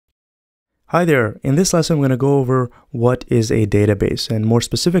Hi there. In this lesson, I'm going to go over what is a database, and more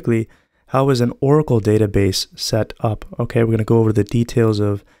specifically, how is an Oracle database set up. Okay, we're going to go over the details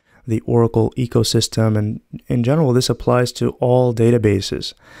of the Oracle ecosystem, and in general, this applies to all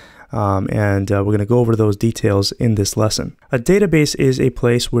databases. We're going to go over those details in this lesson. A database is a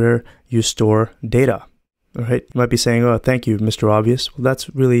place where you store data. All right, you might be saying, "Oh, thank you, Mr. Obvious." Well, that's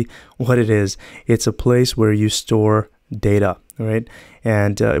really what it is. It's a place where you store data. All right,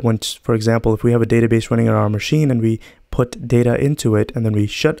 and for example, if we have a database running on our machine and we put data into it, and then we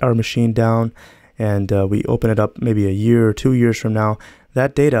shut our machine down, and we open it up maybe a year or 2 years from now,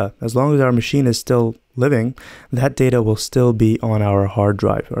 that data, as long as our machine is still living, that data will still be on our hard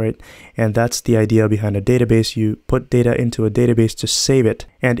drive. All right, and that's the idea behind a database. You put data into a database to save it,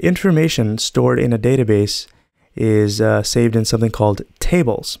 and information stored in a database is saved in something called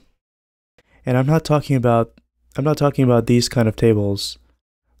tables. And I'm not talking about these kind of tables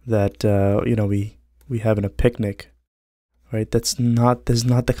that we have in a picnic, right? This is not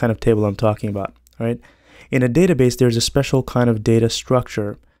the kind of table I'm talking about, right? In a database, there's a special kind of data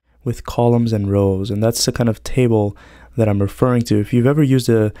structure with columns and rows, and that's the kind of table that I'm referring to. If you've ever used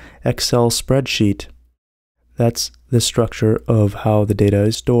a Excel spreadsheet, that's the structure of how the data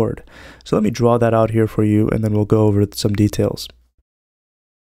is stored. So let me draw that out here for you, and then we'll go over some details.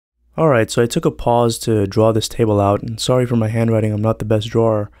 Alright, so I took a pause to draw this table out, and sorry for my handwriting, I'm not the best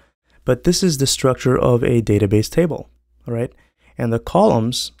drawer, but this is the structure of a database table. Alright, and the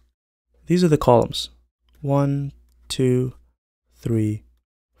columns, these are the columns. 1, 2, 3,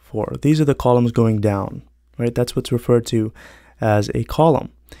 4. These are the columns going down, right? That's what's referred to as a column.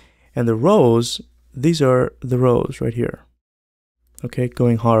 And the rows, these are the rows right here, okay,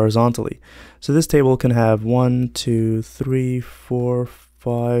 going horizontally. So this table can have 1, 2, 3, 4,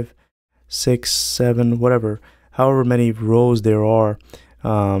 5, 6, 7, whatever, however many rows there are.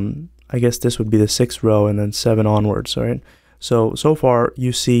 I guess this would be the 6th row, and then 7 onwards. All right. So far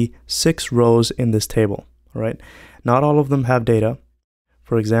you see 6 rows in this table. All right. Not all of them have data.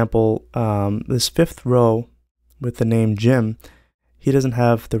 For example, this 5th row with the name Jim, he doesn't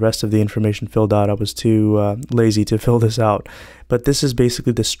have the rest of the information filled out. I was too lazy to fill this out. But this is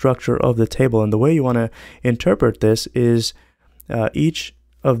basically the structure of the table. And the way you want to interpret this is each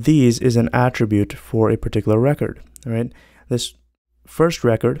of these is an attribute for a particular record. All right. This first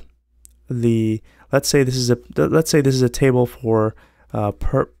record, let's say this is a table for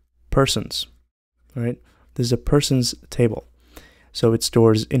persons. All right. This is a persons table. So it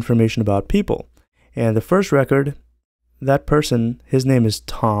stores information about people. And the first record, that person, his name is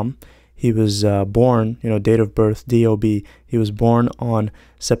Tom. He was born, date of birth, DOB. He was born on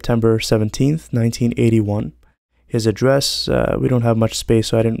September 17th, 1981. His address, we don't have much space,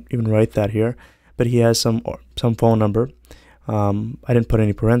 so I didn't even write that here. But he has some phone number. I didn't put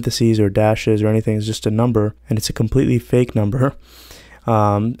any parentheses or dashes or anything. It's just a number, and it's a completely fake number.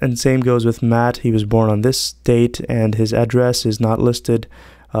 And same goes with Matt. He was born on this date, and his address is not listed,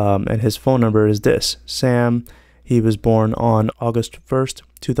 and his phone number is this. Sam, he was born on August 1st,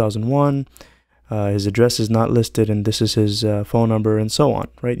 2001. His address is not listed, and this is his phone number, and so on,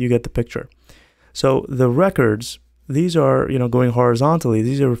 right? You get the picture. So the records, these are, going horizontally.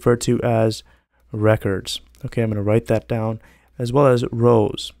 These are referred to as records. Okay, I'm going to write that down, as well as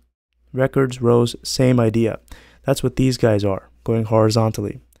rows. Records, rows, same idea. That's what these guys are, going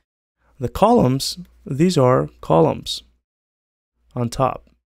horizontally. The columns, these are columns on top.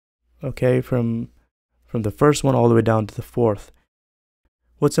 Okay, from the first one all the way down to the 4th.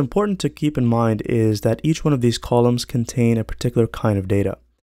 What's important to keep in mind is that each one of these columns contain a particular kind of data.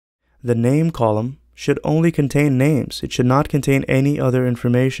 The name column should only contain names. It should not contain any other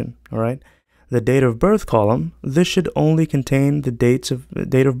information. All right. The date of birth column, this should only contain the date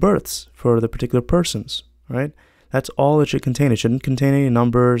of births for the particular persons. All right. That's all it should contain. It shouldn't contain any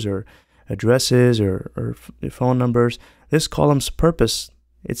numbers or addresses or phone numbers. This column's purpose,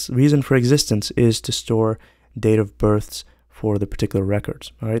 its reason for existence, is to store date of births for the particular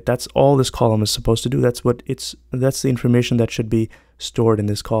records. All right. That's all this column is supposed to do. That's the information that should be stored in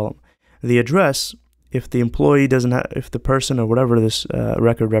this column. The address, if the employee doesn't have, if the person or whatever this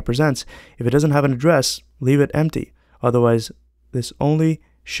record represents, if it doesn't have an address, leave it empty. Otherwise, this only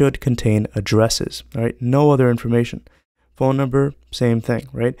should contain addresses. All right, no other information. Phone number, same thing,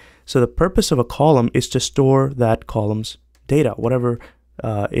 right? So the purpose of a column is to store that column's data, whatever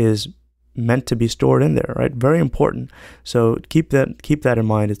is meant to be stored in there, right? Very important. So keep that in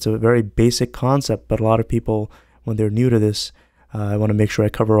mind. It's a very basic concept, but a lot of people, when they're new to this, I want to make sure I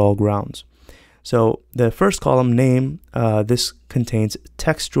cover all grounds. So the first column, name, this contains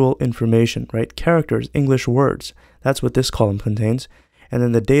textual information, right? Characters, English words. That's what this column contains. And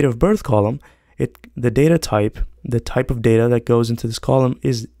then the date of birth column, the data type, the type of data that goes into this column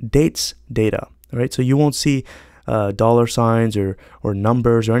is dates data, right? So you won't see dollar signs or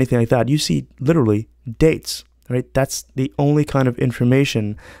numbers or anything like that. You see literally dates, right? That's the only kind of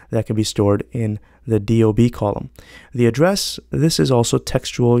information that can be stored in the DOB column. The address, this is also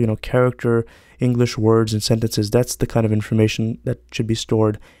textual, character, English words and sentences. That's the kind of information that should be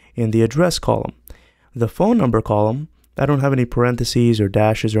stored in the address column. The phone number column, I don't have any parentheses or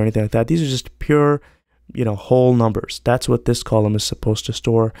dashes or anything like that. These are just pure, whole numbers. That's what this column is supposed to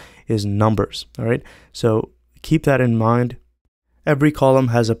store, is numbers, all right? So keep that in mind. Every column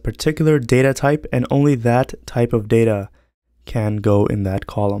has a particular data type, and only that type of data can go in that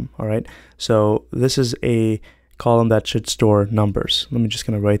column, all right? So this is a column that should store numbers. Let me just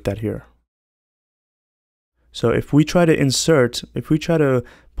gonna write that here. So if we try to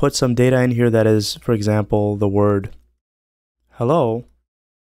put some data in here that is, for example, the word hello,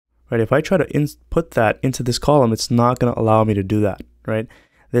 right? If I try to put that into this column, it's not going to allow me to do that, right?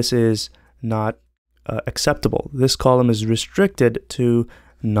 This is not acceptable. This column is restricted to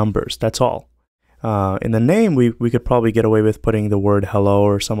numbers. That's all. In the name, we could probably get away with putting the word hello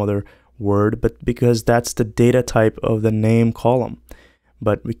or some other word, but because that's the data type of the name column.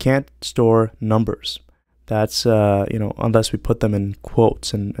 But we can't store numbers. That's, unless we put them in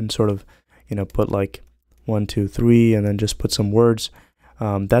quotes and sort of, put like 1, 2, 3, and then just put some words.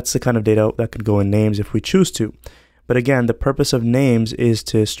 That's the kind of data that could go in names if we choose to. But again, the purpose of names is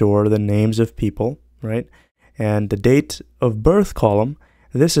to store the names of people, right? And the date of birth column,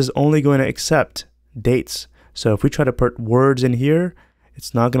 this is only going to accept dates. So if we try to put words in here,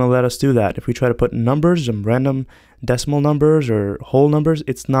 it's not going to let us do that. If we try to put numbers, some random decimal numbers or whole numbers,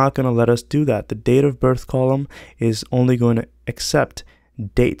 it's not going to let us do that. The date of birth column is only going to accept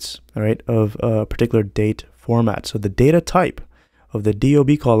dates, all right, of a particular date format. So the data type of the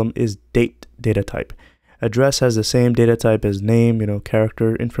DOB column is date data type. Address has the same data type as name,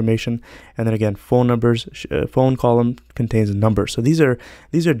 character information, and then again, phone numbers. Phone column contains numbers. So these are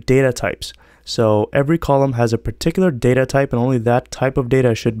data types. So every column has a particular data type, and only that type of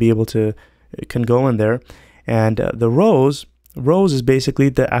data should be able to can go in there. And the rows is basically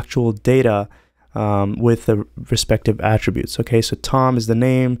the actual data with the respective attributes. Okay, so Tom is the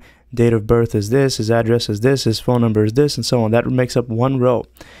name, date of birth is this, his address is this, his phone number is this, and so on. That makes up one row.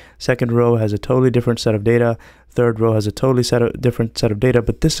 Second row has a totally different set of data. Third row has a totally different set of data,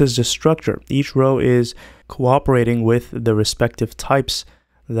 but this is just structure. Each row is cooperating with the respective types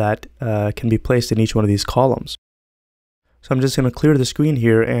that can be placed in each one of these columns. So I'm just going to clear the screen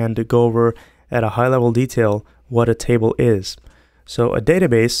here and go over at a high level detail what a table is. So a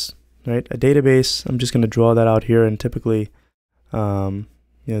database, right? A database, I'm just going to draw that out here, and typically,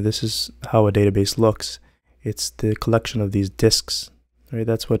 this is how a database looks. It's the collection of these disks, right?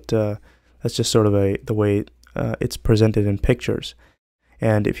 That's just sort of the way it's presented in pictures.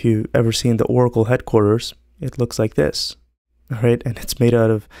 And if you've ever seen the Oracle headquarters, it looks like this, right? And it's made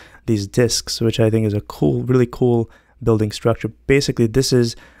out of these disks, which I think is a really cool building structure. Basically, this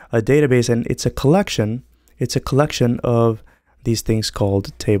is a database, and it's a collection. It's a collection of these things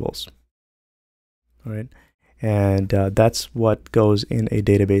called tables, all right? And that's what goes in a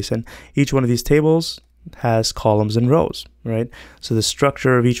database. And each one of these tables has columns and rows, right? So the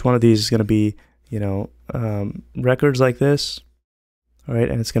structure of each one of these is going to be, records like this, all right?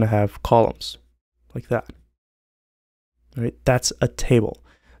 And it's going to have columns like that, all right? That's a table.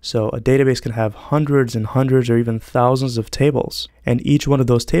 So a database can have hundreds and hundreds or even thousands of tables, and each one of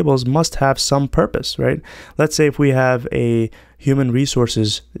those tables must have some purpose, right? Let's say if we have a human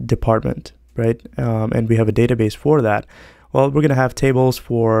resources department, right? And we have a database for that. Well, we're going to have tables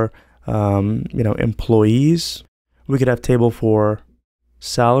for, employees. We could have table for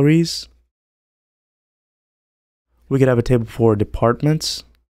salaries. We could have a table for departments.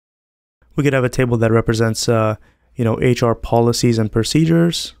 We could have a table that represents, HR policies and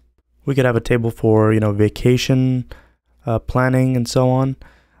procedures. We could have a table for, vacation planning and so on.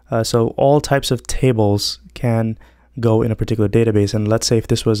 So all types of tables can go in a particular database. And let's say if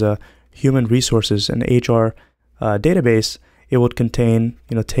this was a human resources and HR database, it would contain,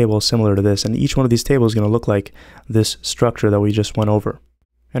 tables similar to this. And each one of these tables is going to look like this structure that we just went over.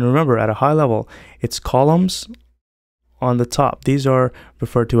 And remember, at a high level, it's columns on the top. These are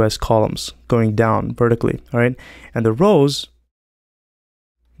referred to as columns going down vertically, all right? And the rows,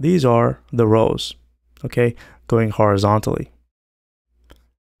 these are the rows, okay, going horizontally.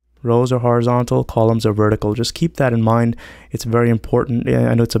 Rows are horizontal, columns are vertical. Just keep that in mind. It's very important.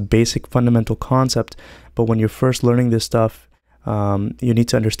 I know it's a basic fundamental concept, but when you're first learning this stuff, you need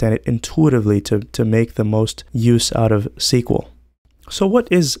to understand it intuitively to make the most use out of SQL. So what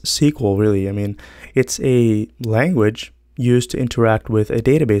is SQL really? I mean, it's a language used to interact with a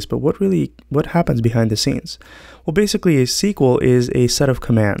database, but what happens behind the scenes? Well, basically a SQL is a set of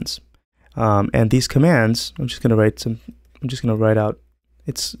commands. And these commands, I'm just going to write out,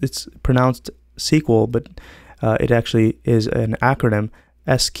 it's pronounced SQL, but it actually is an acronym,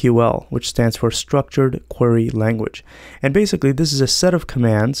 SQL, which stands for Structured Query Language. And basically this is a set of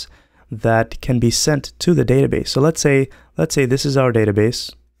commands that can be sent to the database. So let's say this is our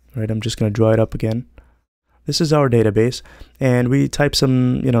database, right? I'm just going to draw it up again. This is our database, and we type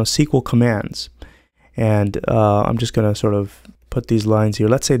some, SQL commands. And I'm just going to sort of put these lines here.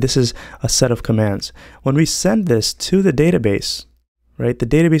 Let's say this is a set of commands. When we send this to the database, right, the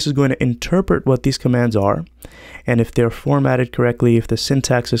database is going to interpret what these commands are, and if they're formatted correctly, if the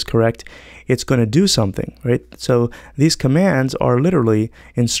syntax is correct, it's going to do something, right? So these commands are literally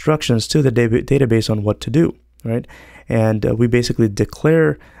instructions to the database on what to do, right? And we basically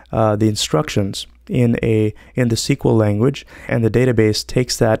declare the instructions in the SQL language, and the database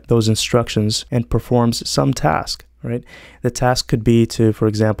takes those instructions and performs some task, right? The task could be to, for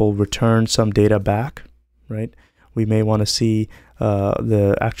example, return some data back, right? We may want to see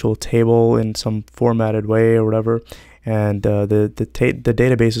the actual table in some formatted way or whatever, and the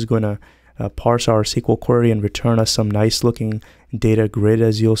database is going to parse our SQL query and return us some nice looking data grid,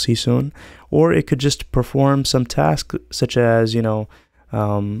 as you'll see soon. Or it could just perform some task, such as it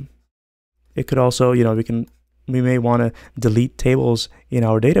could also, we may want to delete tables in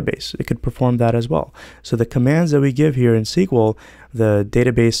our database. It could perform that as well. So the commands that we give here in SQL, the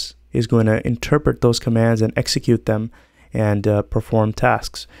database is going to interpret those commands and execute them and perform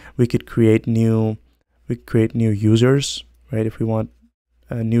tasks. We could create new users, right? If we want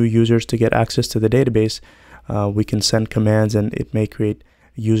new users to get access to the database, we can send commands and it may create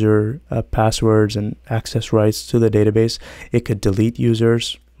user passwords and access rights to the database. It could delete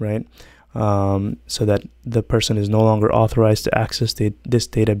users, right? So that the person is no longer authorized to access this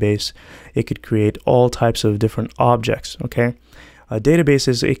database. It could create all types of different objects, okay? A database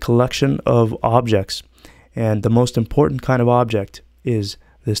is a collection of objects, and the most important kind of object is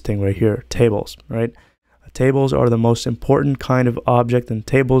this thing right here, tables, right? Tables are the most important kind of object, and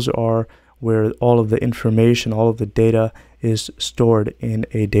tables are where all of the information, all of the data is stored in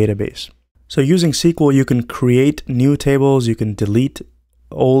a database. So using SQL, you can create new tables, you can delete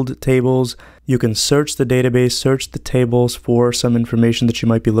old tables, you can search the database, search the tables for some information that you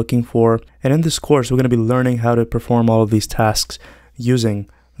might be looking for. And in this course, we're going to be learning how to perform all of these tasks using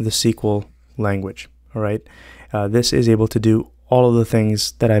the SQL language. All right. This is able to do all of the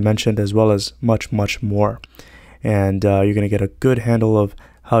things that I mentioned, as well as much, much more. And you're going to get a good handle of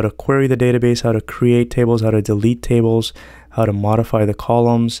how to query the database, how to create tables, how to delete tables, how to modify the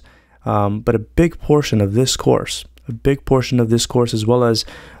columns. But a big portion of this course, as well as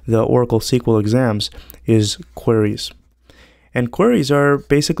the Oracle SQL exams, is queries. And queries are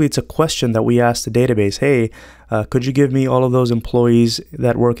basically, it's a question that we ask the database. Hey, could you give me all of those employees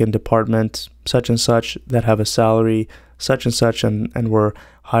that work in department such and such that have a salary such and such and were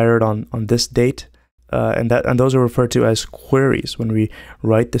hired on this date? And those are referred to as queries. When we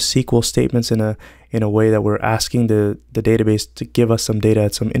write the SQL statements in a way that we're asking the database to give us some data,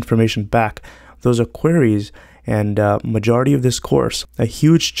 some information back, those are queries. And majority of this course, a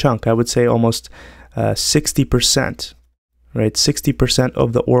huge chunk, I would say almost 60%, right? 60%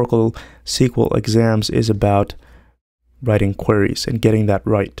 of the Oracle SQL exams is about writing queries and getting that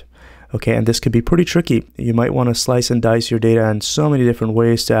right. Okay, and this could be pretty tricky. You might want to slice and dice your data in so many different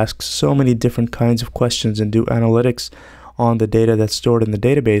ways to ask so many different kinds of questions and do analytics on the data that's stored in the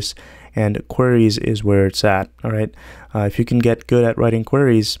database, and queries is where it's at. All right, if you can get good at writing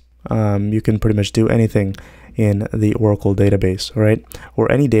queries, you can pretty much do anything in the Oracle database, all right,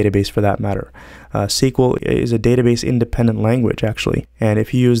 or any database for that matter. SQL is a database independent language, actually, and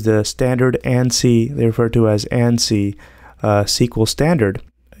if you use the standard ANSI, they refer to as ANSI SQL standard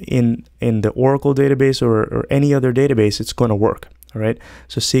in the Oracle database or any other database, it's going to work, all right?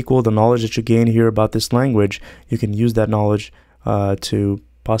 So SQL, the knowledge that you gain here about this language, you can use that knowledge to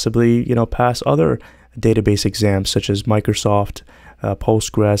possibly, pass other database exams such as Microsoft,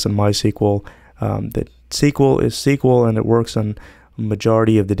 Postgres, and MySQL. That SQL is SQL, and it works on a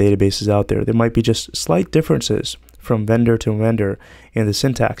majority of the databases out there. There might be just slight differences from vendor to vendor in the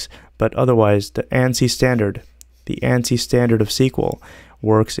syntax, but otherwise the ANSI standard of SQL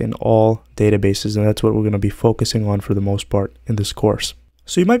works in all databases, and that's what we're going to be focusing on for the most part in this course.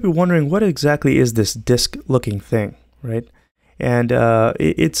 So you might be wondering, what exactly is this disk-looking thing, right? And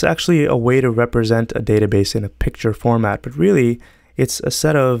it's actually a way to represent a database in a picture format, but really it's a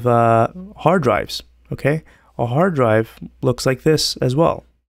set of hard drives, okay? A hard drive looks like this as well.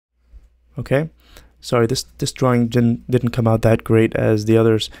 Okay, sorry, this drawing didn't come out that great as the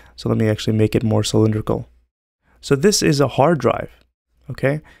others, so let me actually make it more cylindrical. So this is a hard drive,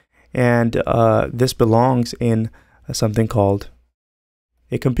 okay, and this belongs in something called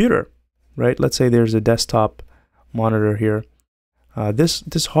a computer, right? Let's say there's a desktop monitor here.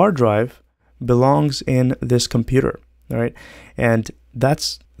 This hard drive belongs in this computer, all right, and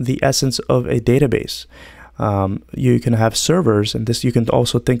that's the essence of a database. You can have servers, and this, you can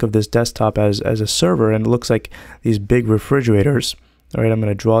also think of this desktop as a server, and it looks like these big refrigerators. All right, I'm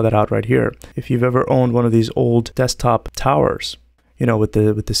going to draw that out right here. If you've ever owned one of these old desktop towers, you know, with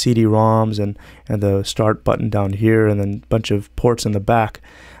the CD-ROMs and the start button down here, and then a bunch of ports in the back,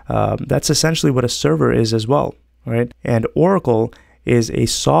 that's essentially what a server is as well, right? And Oracle is a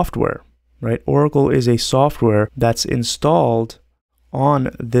software, right? Oracle is a software that's installed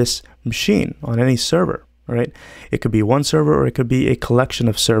on this machine, on any server. Right? It could be one server or it could be a collection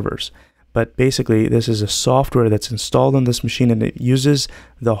of servers. But basically, this is a software that's installed on this machine, and it uses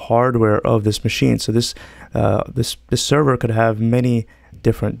the hardware of this machine. So this server could have many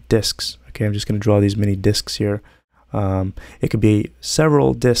different disks. Okay, I'm just going to draw these many disks here. It could be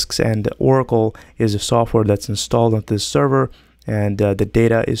several disks, and Oracle is a software that's installed on this server, and the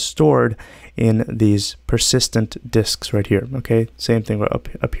data is stored in these persistent disks right here. Okay, same thing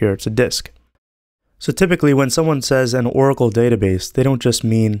up here. It's a disk. So typically when someone says an Oracle database, they don't just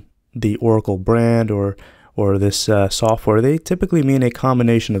mean the Oracle brand or this software. They typically mean a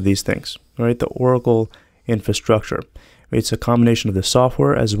combination of these things, right? The Oracle infrastructure. It's a combination of the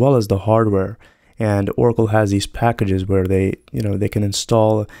software as well as the hardware. And Oracle has these packages where they can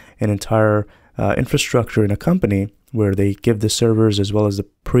install an entire infrastructure in a company, where they give the servers as well as the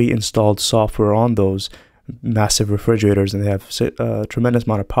pre-installed software on those massive refrigerators, and they have a tremendous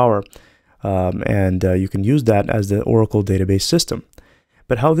amount of power. You can use that as the Oracle database system.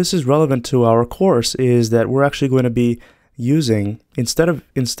 But how this is relevant to our course is that we're actually going to be using, instead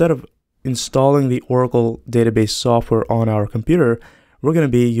of installing the Oracle database software on our computer, we're going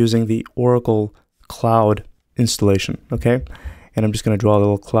to be using the Oracle Cloud installation, okay? And I'm just going to draw a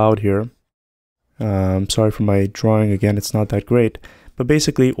little cloud here. Sorry for my drawing again, it's not that great. But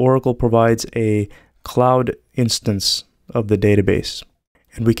basically, Oracle provides a cloud instance of the database.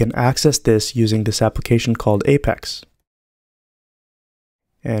 And we can access this using this application called Apex.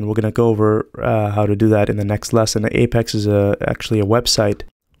 And we're going to go over how to do that in the next lesson. Apex is actually a website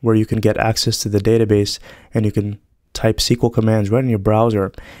where you can get access to the database, and you can type SQL commands right in your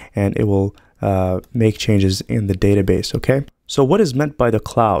browser, and it will make changes in the database, okay? So what is meant by the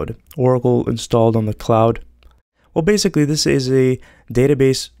cloud? Oracle installed on the cloud? Well, basically, this is a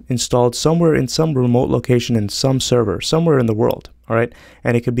database installed somewhere in some remote location in some server, somewhere in the world, all right?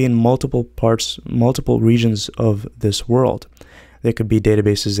 And it could be in multiple parts, multiple regions of this world. There could be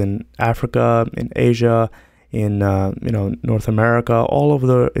databases in Africa, in Asia, in North America, all over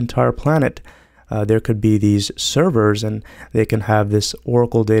the entire planet. There could be these servers, and they can have this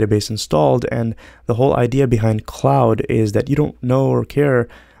Oracle database installed. And the whole idea behind cloud is that you don't know or care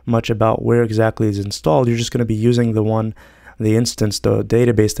much about where exactly it's installed. You're just going to be using the instance, the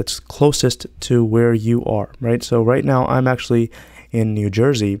database that's closest to where you are, right? So right now I'm actually in New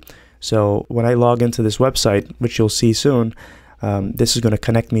Jersey. So when I log into this website, which you'll see soon, this is going to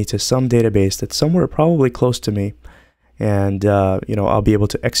connect me to some database that's somewhere probably close to me. And, I'll be able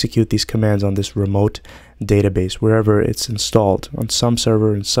to execute these commands on this remote database, wherever it's installed, on some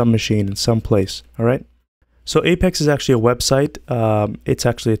server, in some machine, in some place, all right? So Apex is actually a website. It's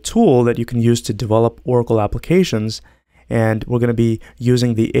actually a tool that you can use to develop Oracle applications, and we're going to be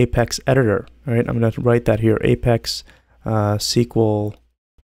using the Apex editor, all right? I'm going to write that here, Apex SQL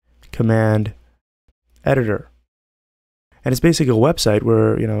command editor. And it's basically a website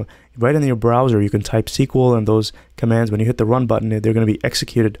where, right in your browser, you can type SQL, and those commands, when you hit the run button, they're going to be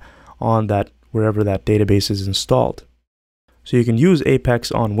executed on that, wherever that database is installed. So you can use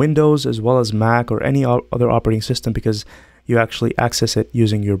Apex on Windows as well as Mac or any other operating system, because you actually access it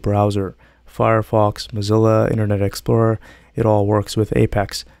using your browser. Firefox, Mozilla, Internet Explorer, it all works with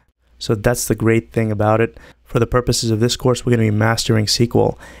Apex. So that's the great thing about it. For the purposes of this course, we're going to be mastering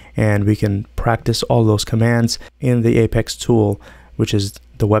SQL, and we can practice all those commands in the Apex tool, which is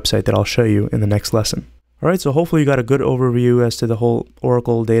the website that I'll show you in the next lesson. All right, so hopefully you got a good overview as to the whole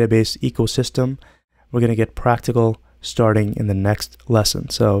Oracle database ecosystem. We're going to get practical starting in the next lesson.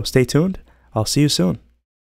 So stay tuned. I'll see you soon.